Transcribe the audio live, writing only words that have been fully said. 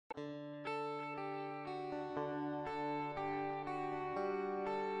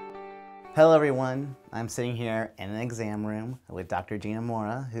Hello everyone, I'm sitting here in an exam room with Dr.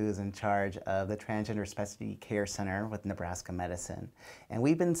 Amoura, who is in charge of the Transgender Specialty Care Center with Nebraska Medicine. And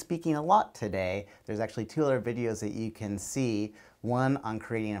we've been speaking a lot today. There's actually two other videos that you can see, one on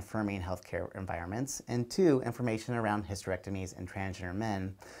creating affirming healthcare environments, and two, information around hysterectomies in transgender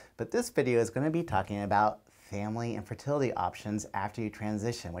men. But this video is going to be talking about family and fertility options after you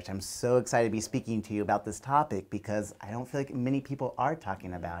transition, which I'm so excited to be speaking to you about this topic because I don't feel like many people are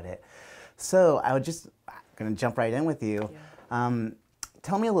talking about it. So I was just going to jump right in with you. Yeah.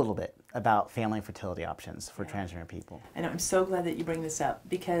 Tell me a little bit about family and fertility options for transgender people. And I'm so glad that you bring this up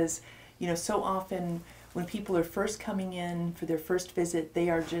because, you know, so often when people are first coming in for their first visit,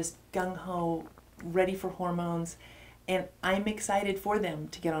 they are just gung-ho, ready for hormones, and I'm excited for them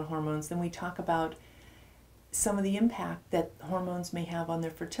to get on hormones. Then we talk about some of the impact that hormones may have on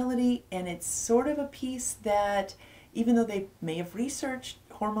their fertility, and it's sort of a piece that, even though they may have researched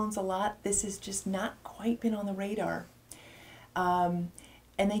hormones a lot, this has just not quite been on the radar. And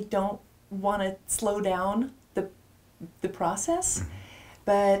they don't want to slow down the process,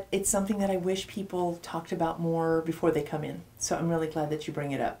 but it's something that I wish people talked about more before they come in. So I'm really glad that you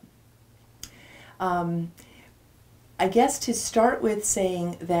bring it up. I guess to start with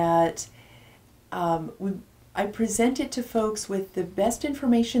saying that I present it to folks with the best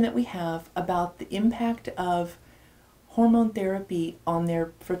information that we have about the impact of hormone therapy on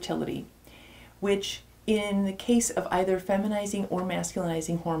their fertility, which in the case of either feminizing or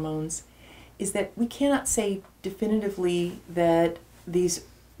masculinizing hormones is that we cannot say definitively that these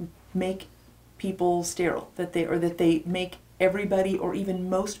make people sterile, that they make everybody or even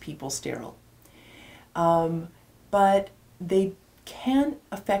most people sterile. But they can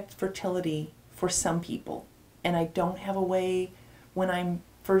affect fertility for some people. And I don't have a way, when I'm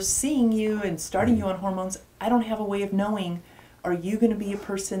first seeing you and starting you on hormones, I don't have a way of knowing, are you going to be a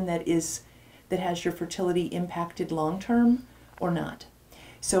person that has your fertility impacted long term or not?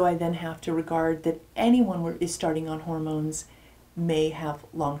 So I then have to regard that anyone who is starting on hormones may have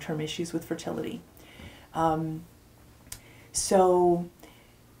long-term issues with fertility. So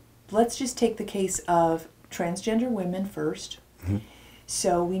let's just take the case of transgender women first. Mm-hmm.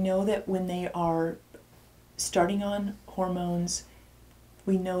 So we know that when they are starting on hormones,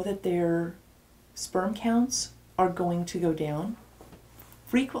 we know that their sperm counts are going to go down,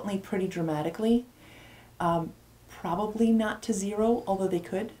 frequently pretty dramatically, probably not to zero, although they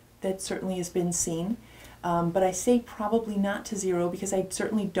could. That certainly has been seen. But I say probably not to zero because I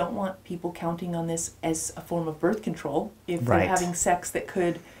certainly don't want people counting on this as a form of birth control. If they're having sex that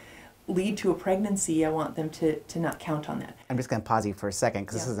could lead to a pregnancy, I want them to not count on that. I'm just going to pause you for a second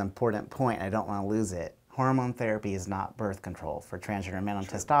because this is an important point. I don't want to lose it. Hormone therapy is not birth control. For transgender men on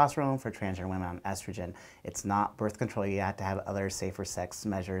testosterone, for transgender women on estrogen, it's not birth control. You have to have other safer sex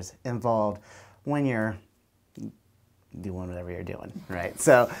measures involved when you're doing whatever you're doing, right?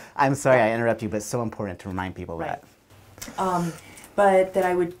 So I'm sorry I interrupt you, but it's so important to remind people that. But that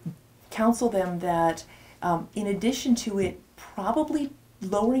I would counsel them that in addition to it probably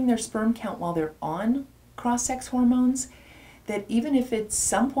lowering their sperm count while they're on cross-sex hormones, that even if at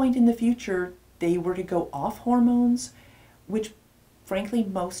some point in the future they were to go off hormones, which frankly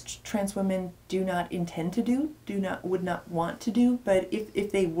most trans women do not intend to do, would not want to do, but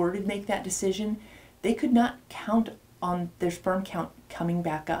if they were to make that decision, they could not count on their sperm count coming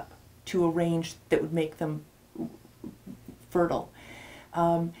back up to a range that would make them fertile.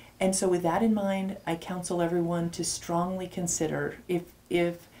 And so with that in mind, I counsel everyone to strongly consider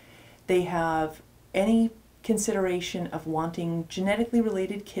if they have any consideration of wanting genetically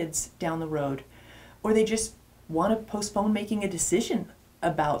related kids down the road, or they just want to postpone making a decision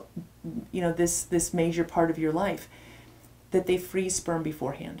about, you know, this major part of your life, that they freeze sperm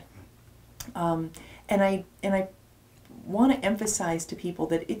beforehand. And I want to emphasize to people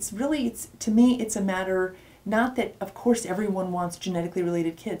that to me it's a matter, not that of course everyone wants genetically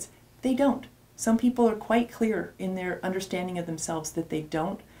related kids. They don't. Some people are quite clear in their understanding of themselves that they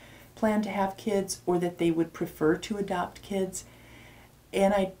don't plan to have kids or that they would prefer to adopt kids.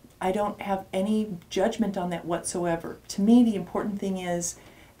 And I don't have any judgment on that whatsoever. To me, the important thing is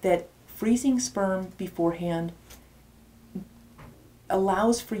that freezing sperm beforehand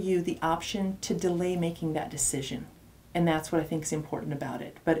allows for you the option to delay making that decision. And that's what I think is important about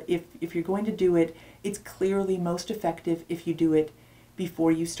it. But if you're going to do it, it's clearly most effective if you do it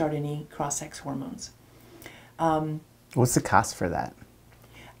before you start any cross-sex hormones. What's the cost for that?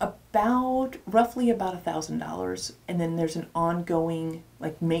 Roughly about $1,000, and then there's an ongoing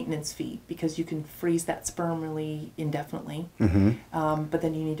maintenance fee because you can freeze that sperm really indefinitely. But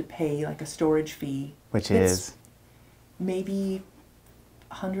then you need to pay a storage fee, which is maybe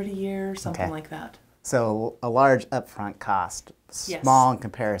 100 a year, something Okay. like that. So a large upfront cost, Yes. small in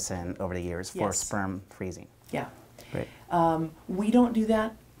comparison over the years for Yes. sperm freezing. Yeah. Great. We don't do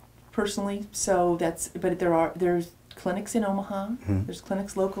that personally, so but there's clinics in Omaha, there's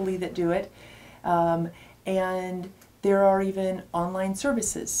clinics locally that do it, and there are even online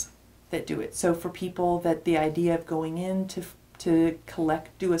services that do it. So for people that the idea of going in to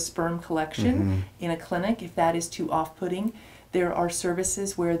do a sperm collection in a clinic, if that is too off-putting, there are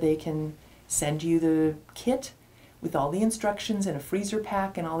services where they can send you the kit with all the instructions and a freezer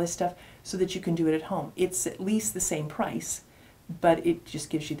pack and all this stuff so that you can do it at home. It's at least the same price, but it just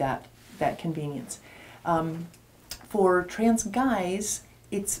gives you that convenience. For trans guys,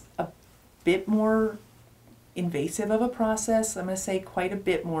 it's a bit more invasive of a process. I'm going to say quite a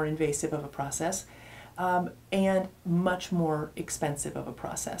bit more invasive of a process, and much more expensive of a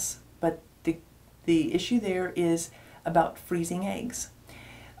process. But the issue there is about freezing eggs.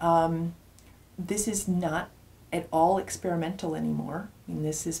 This is not at all experimental anymore. I mean,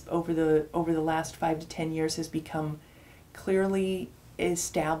 this is over the last 5 to 10 years has become clearly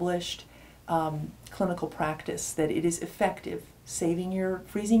established clinical practice that it is effective. Freezing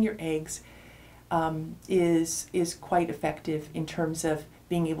your eggs is quite effective in terms of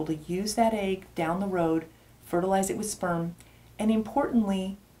being able to use that egg down the road, fertilize it with sperm, and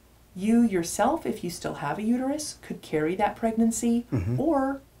importantly, you yourself, if you still have a uterus, could carry that pregnancy,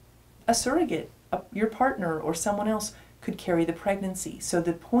 or a surrogate, your partner or someone else could carry the pregnancy. So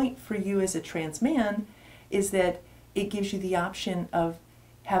the point for you as a trans man is that it gives you the option of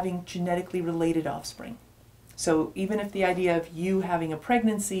having genetically related offspring. So even if the idea of you having a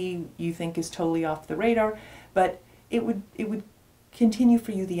pregnancy you think is totally off the radar, but it would continue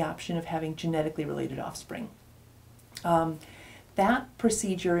for you the option of having genetically related offspring. That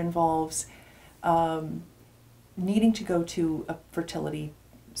procedure involves needing to go to a fertility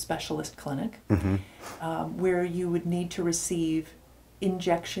specialist clinic where you would need to receive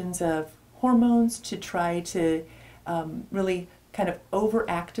injections of hormones to try to really kind of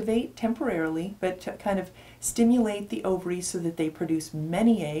overactivate temporarily, but to kind of stimulate the ovaries so that they produce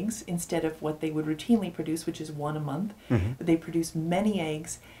many eggs instead of what they would routinely produce, which is 1 a month. They produce many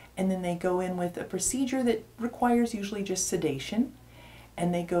eggs, and then they go in with a procedure that requires usually just sedation,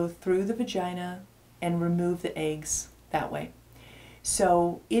 and they go through the vagina and remove the eggs that way.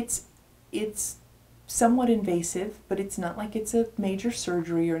 So it's somewhat invasive, but it's not like it's a major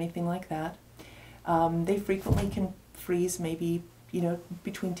surgery or anything like that. They frequently can freeze maybe,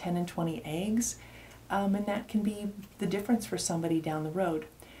 between 10 and 20 eggs, and that can be the difference for somebody down the road.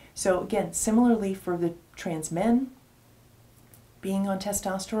 So again, similarly for the trans men, being on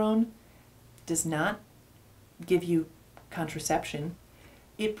testosterone does not give you contraception.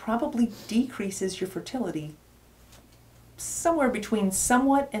 It probably decreases your fertility somewhere between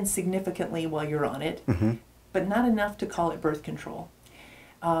somewhat and significantly while you're on it, but not enough to call it birth control.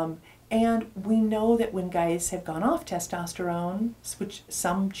 And we know that when guys have gone off testosterone, which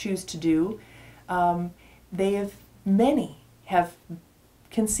some choose to do, many have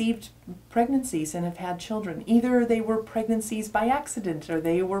conceived pregnancies and have had children. Either they were pregnancies by accident or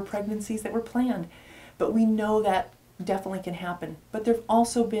they were pregnancies that were planned. But we know that definitely can happen. But there have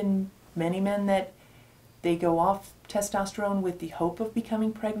also been many men that they go off testosterone with the hope of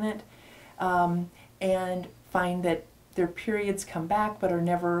becoming pregnant, and find that their periods come back but are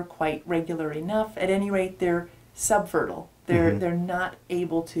never quite regular enough. At any rate, they're subfertile. They're not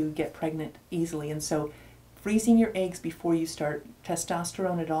able to get pregnant easily. And so freezing your eggs before you start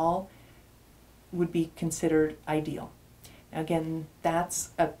testosterone at all would be considered ideal. Again,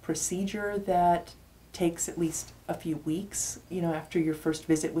 that's a procedure that takes at least a few weeks, after your first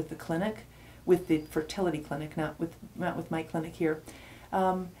visit with the clinic, with the fertility clinic, not with my clinic here,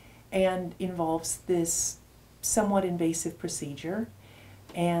 and involves this somewhat invasive procedure,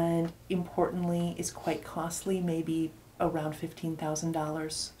 and importantly is quite costly, maybe around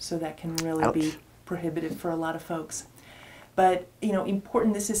 $15,000. So that can really be prohibitive for a lot of folks. But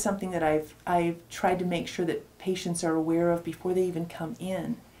important. This is something that I've tried to make sure that patients are aware of before they even come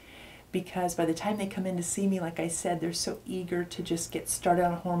in, because by the time they come in to see me, like I said, they're so eager to just get started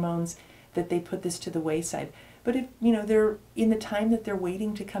on hormones that they put this to the wayside. But if they're in the time that they're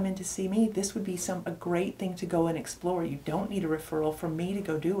waiting to come in to see me, this would be a great thing to go and explore. You don't need a referral from me to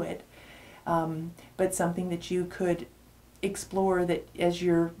go do it, but something that you could explore, that as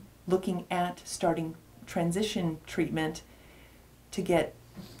you're looking at starting transition treatment, to get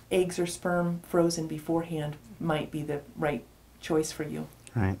eggs or sperm frozen beforehand might be the right choice for you.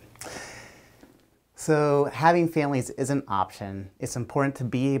 Right. So having families is an option. It's important to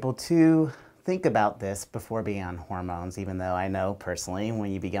be able to think about this before being on hormones, even though I know personally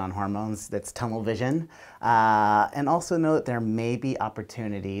when you begin on hormones, that's tunnel vision. And also know that there may be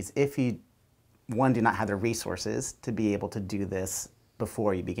opportunities if you, one, do not have the resources to be able to do this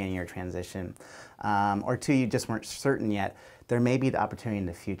before you begin your transition, or two, you just weren't certain yet, there may be the opportunity in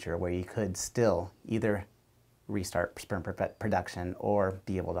the future where you could still either restart sperm production or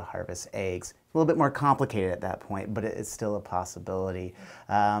be able to harvest eggs. A little bit more complicated at that point, but it's still a possibility.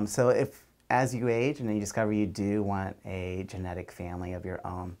 So if, as you age and you discover you do want a genetic family of your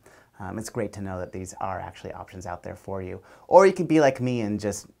own, it's great to know that these are actually options out there for you. Or you could be like me and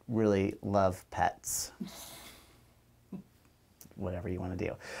just really love pets. Whatever you want to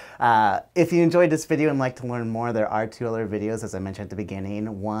do. If you enjoyed this video and like to learn more, there are 2 other videos, as I mentioned at the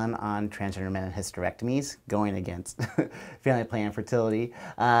beginning. One on transgender men and hysterectomies, going against family planning and fertility,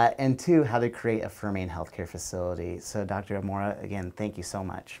 and 2, how to create a Fermain healthcare facility. So Dr. Amoura, again, thank you so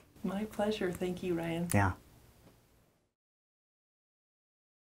much. My pleasure. Thank you, Ryan. Yeah.